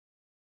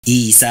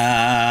Isa.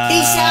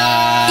 Isa.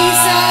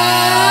 Isa.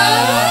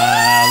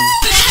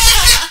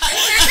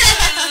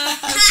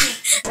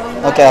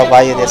 Okay, I'll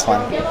buy you this one.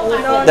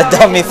 The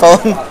dummy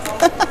phone.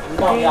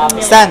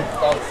 Stan,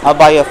 I'll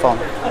buy you a phone.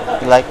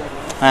 You like?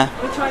 Huh?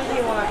 Which one do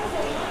you want?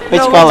 Which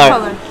No,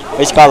 color?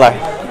 which Which color?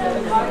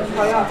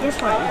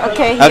 This one.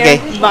 Okay, here. Okay,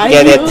 Buy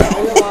get you. it.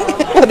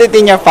 Put it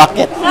in your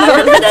pocket.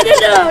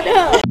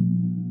 No.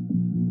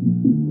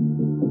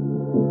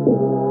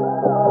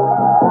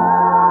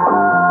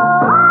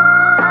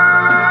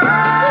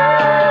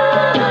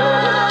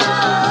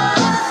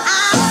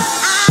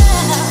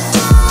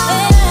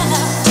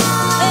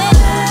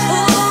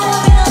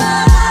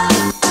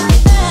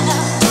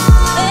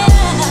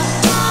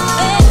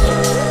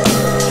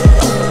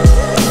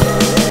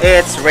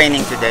 It's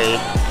raining today,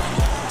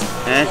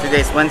 and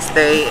today's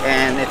Wednesday,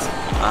 and it's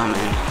man,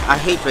 I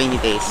hate rainy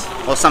days.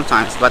 Well,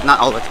 sometimes, but not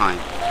all the time,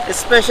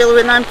 especially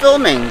when I'm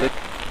filming.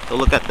 So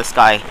look at the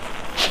sky.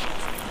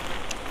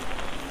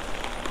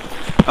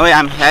 Oh yeah,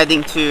 I'm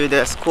heading to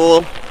the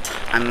school.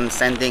 I'm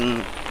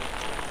sending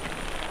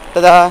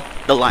the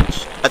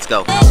lunch. Let's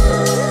go.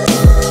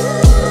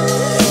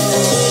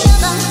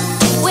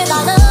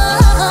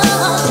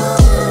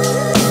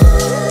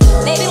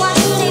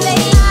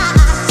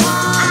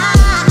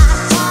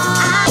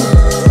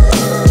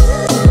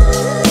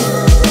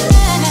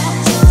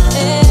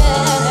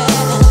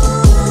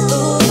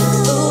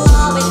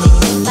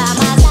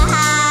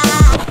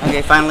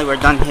 Finally, we're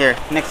done here.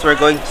 Next, we're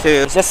going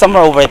to just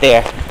somewhere over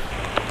there.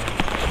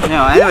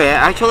 No, anyway,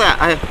 actually,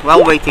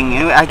 while waiting,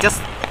 anyway, I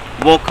just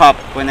woke up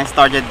when I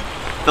started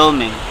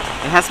filming.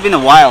 It has been a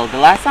while. The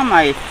last time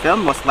I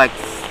filmed was like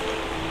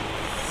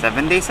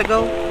 7 days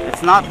ago.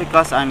 It's not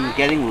because I'm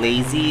getting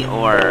lazy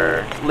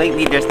or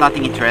lately there's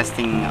nothing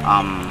interesting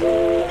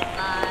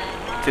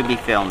to be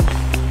filmed.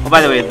 Oh,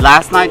 by the way,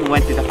 last night we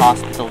went to the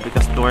hospital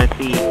because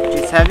Dorothie,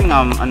 she's having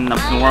an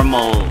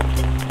abnormal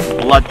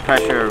blood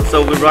pressure,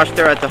 so we rushed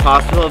her at the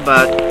hospital,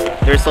 but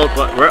the result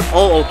was we're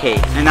all okay,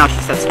 and now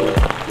she's at school.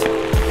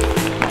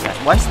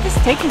 Why is this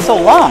taking so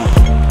long?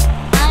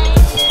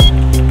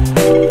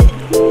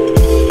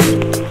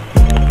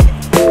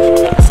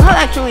 It's not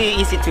actually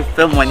easy to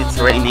film when it's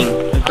raining,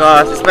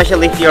 because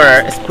especially if your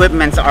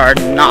equipments are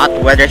not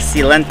weather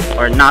sealant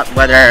or not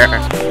weather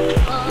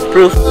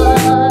proof.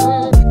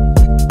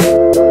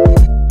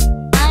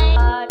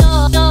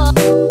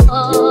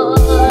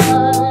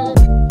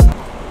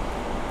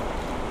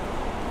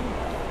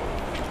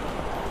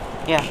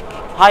 Yeah.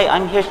 Hi,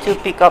 I'm here to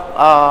pick up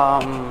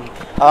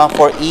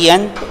for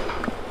Ian.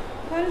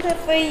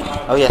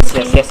 Oh yes.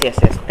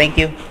 Thank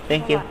you.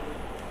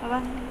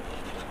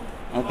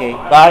 Okay,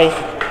 bye.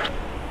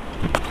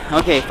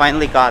 Okay,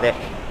 finally got it.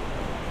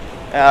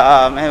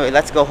 Anyway,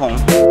 let's go home.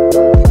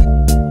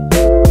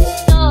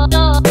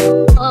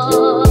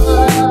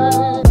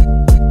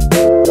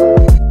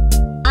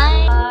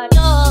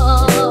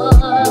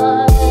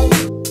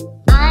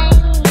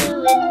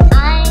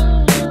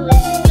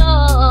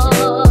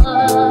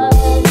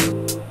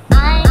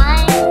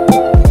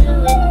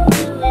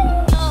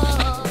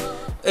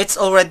 It's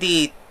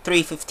already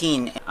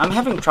 3:15. I'm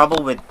having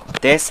trouble with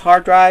this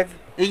hard drive.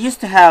 It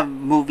used to have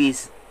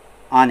movies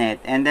on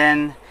it, and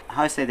then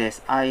how I say this,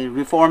 I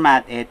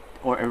reformat it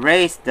or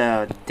erase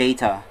the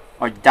data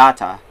or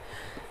data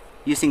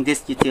using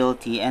this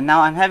utility, and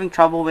now I'm having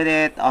trouble with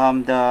it.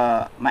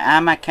 My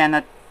AMA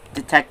cannot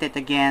detect it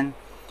again,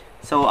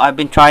 so I've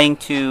been trying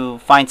to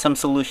find some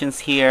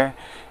solutions here,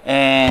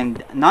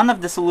 and none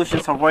of the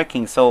solutions are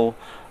working. So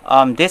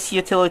this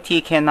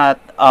utility cannot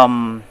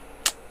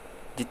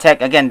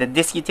detect again.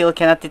 This utility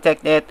cannot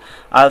detect it.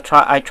 I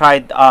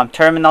tried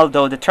terminal,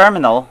 though the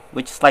terminal,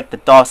 which is like the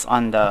DOS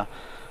on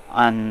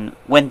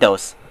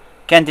Windows,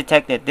 can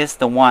detect it. This is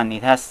the one.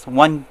 It has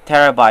 1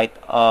 terabyte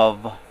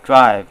of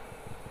drive,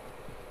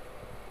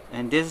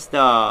 and this is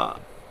the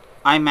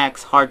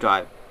iMac hard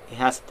drive. It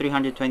has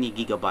 320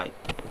 gigabyte.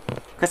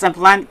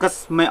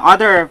 Because my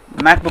other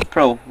MacBook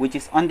Pro, which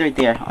is under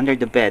there, under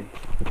the bed,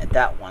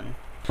 that one,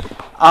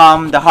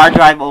 the hard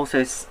drive also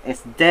is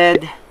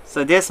dead.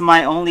 So this is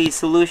my only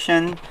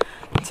solution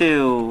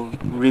to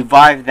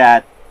revive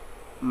that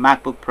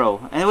MacBook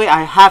Pro. Anyway,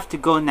 I have to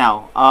go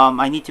now.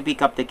 I need to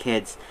pick up the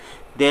kids.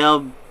 They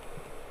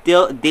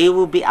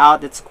will be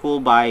out at school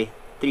by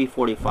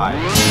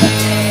 3:45.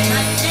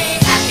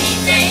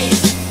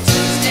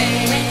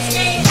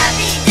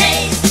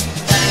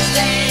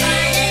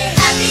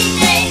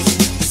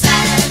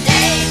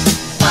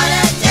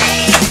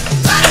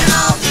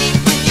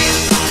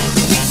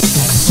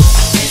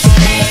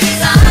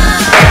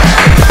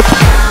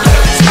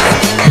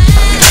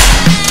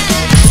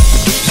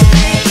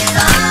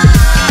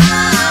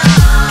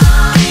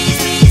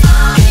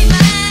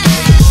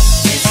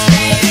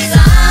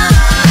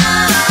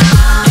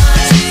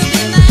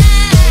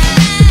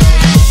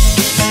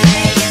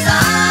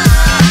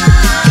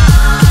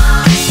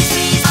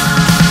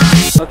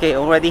 Okay,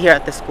 already here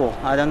at the school.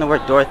 I don't know where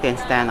Dorothie and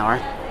Stan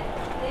are.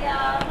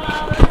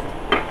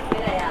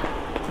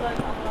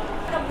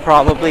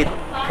 Probably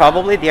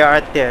they are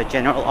at the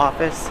general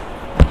office.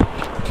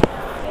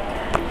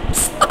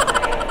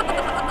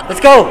 Let's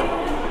go!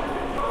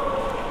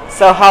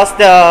 So how's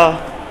the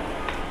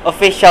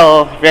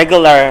official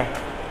regular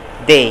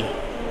day?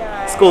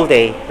 School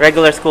day.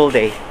 Regular school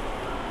day.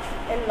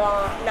 And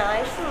long.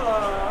 Nice and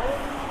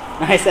long.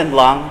 Nice and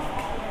long.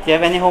 Do you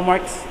have any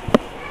homeworks?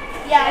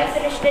 Yeah, I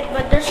finished it,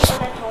 but there's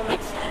one at home.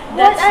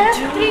 That's I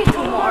have due 3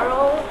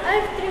 tomorrow. I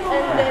have 3 And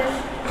homework. then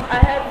I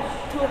have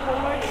 2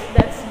 homework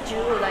that's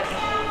due like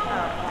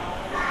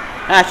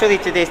Actually,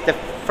 today's the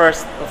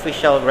first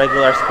official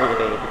regular school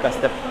day because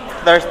the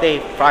Thursday,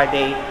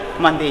 Friday,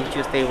 Monday, and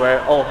Tuesday were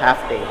all half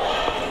day,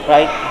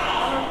 right?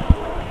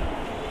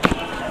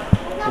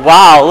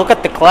 Wow, look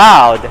at the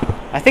cloud.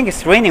 I think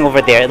it's raining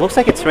over there. It looks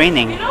like it's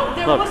raining. You know,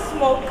 there Look. was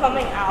smoke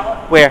coming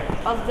out Where?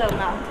 of the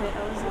mountain.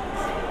 I was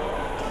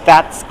like,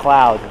 That's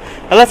cloud.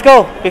 Now let's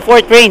go before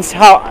it rains.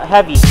 How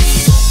heavy?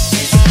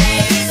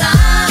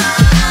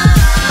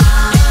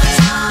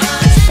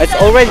 It's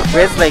already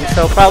drizzling,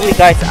 so probably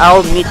guys,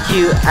 I'll meet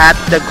you at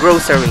the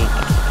grocery.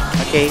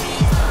 Okay?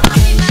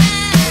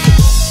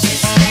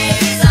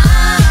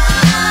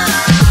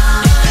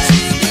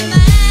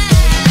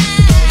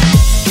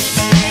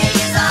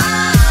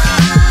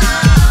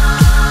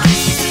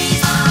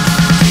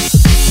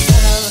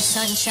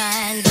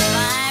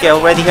 Okay,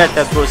 already here at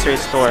the grocery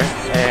store,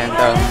 and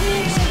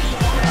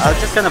I was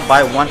just gonna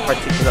buy one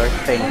particular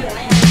thing.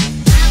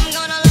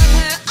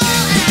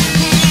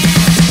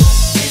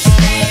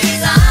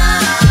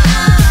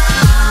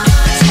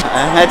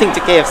 I'm heading to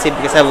KFC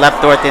because I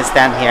left Dorothie's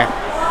stand here.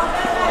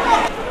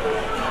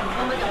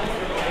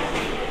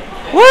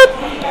 What?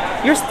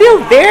 You're still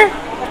there?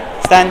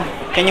 Stan,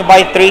 can you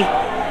buy 3?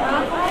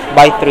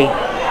 Buy 3.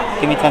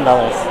 Give me $10.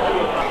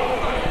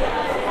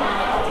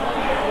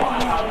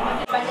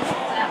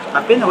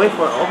 I've been away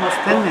for almost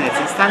 10 minutes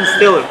and Stan's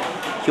still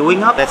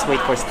queuing up. Let's wait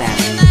for Stan.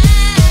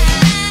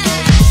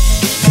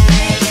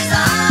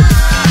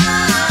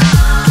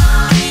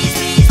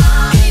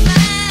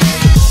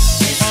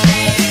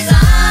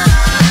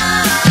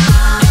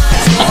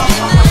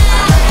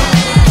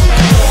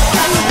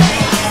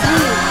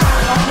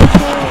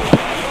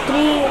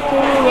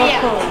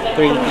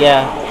 Three,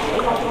 yeah.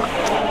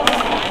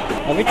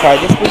 Have you tried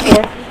this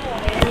before?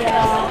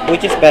 yeah.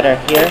 Which is better,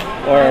 here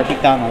or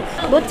McDonald's?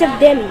 Both of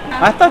them.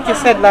 I thought you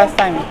said last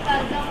time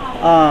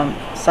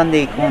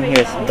Sundae cone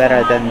here is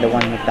better than the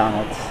one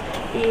McDonald's.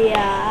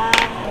 Yeah.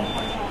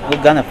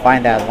 We're gonna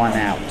find that one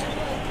out.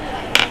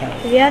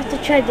 We have to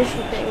try this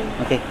thing.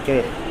 Okay,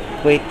 get it.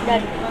 Wait.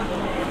 Dad.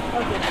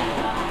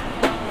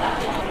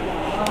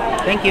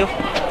 Thank you.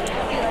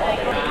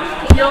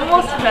 You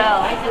almost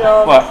fell.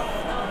 What?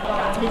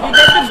 Did you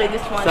get the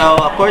biggest one? So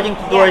according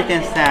to Dorothie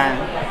and Stan,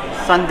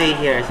 Sundae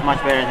here is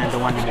much better than the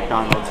one in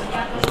McDonald's.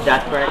 Is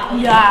that correct?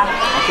 Yeah.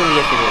 Actually,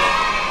 yes it is.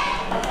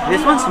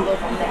 This one's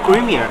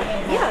creamier.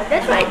 Yeah,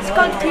 that's right. It's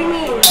called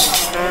creamy.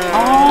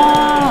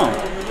 Oh!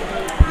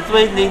 That's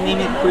why they name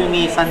it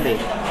Creamy Sundae.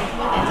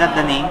 Is that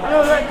the name?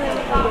 No, not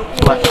creamy.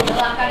 What?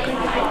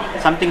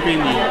 Something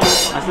creamy.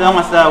 As long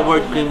as the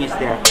word creamy is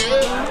there.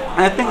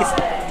 And I think it's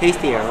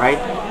tastier, right?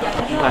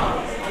 But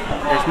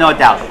there's no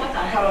doubt.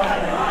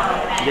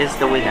 This is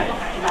the winner.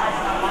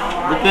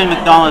 Between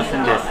McDonald's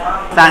and this.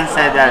 Stan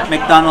said that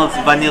McDonald's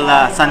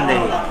vanilla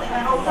sundae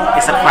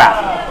is a crap.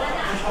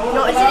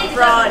 No, it's a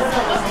fraud.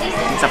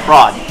 It's a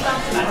fraud.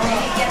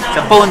 It's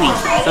a phony.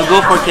 So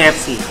go for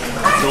KFC.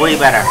 It's way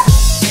better.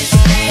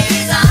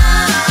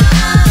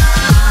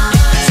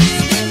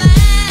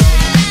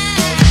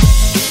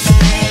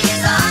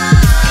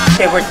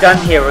 Okay, we're done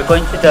here. We're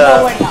going to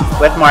the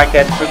wet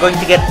market. We're going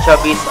to get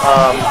Chubby's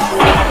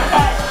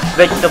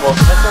vegetables.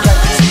 Let's go back.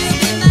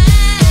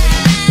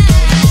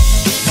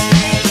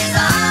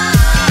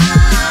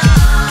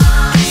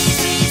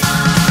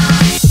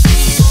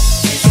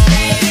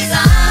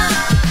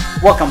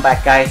 Welcome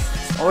back, guys.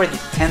 It's already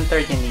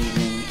 10:30 in the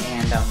evening,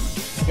 and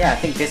yeah, I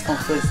think this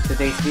concludes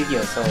today's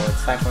video. So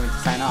it's time for me to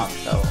sign off.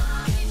 So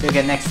see you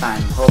again next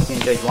time. Hope you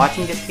enjoyed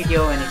watching this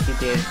video, and if you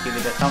did, give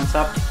it a thumbs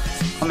up.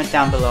 Comment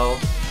down below.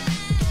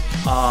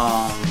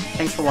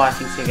 Thanks for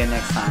watching. See you again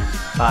next time.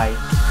 Bye.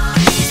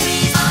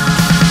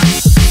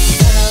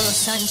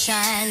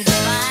 Sunshine,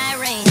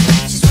 rain.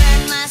 She's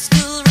wearing my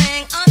school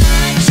ring on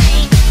her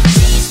chain.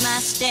 She's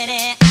my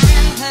steady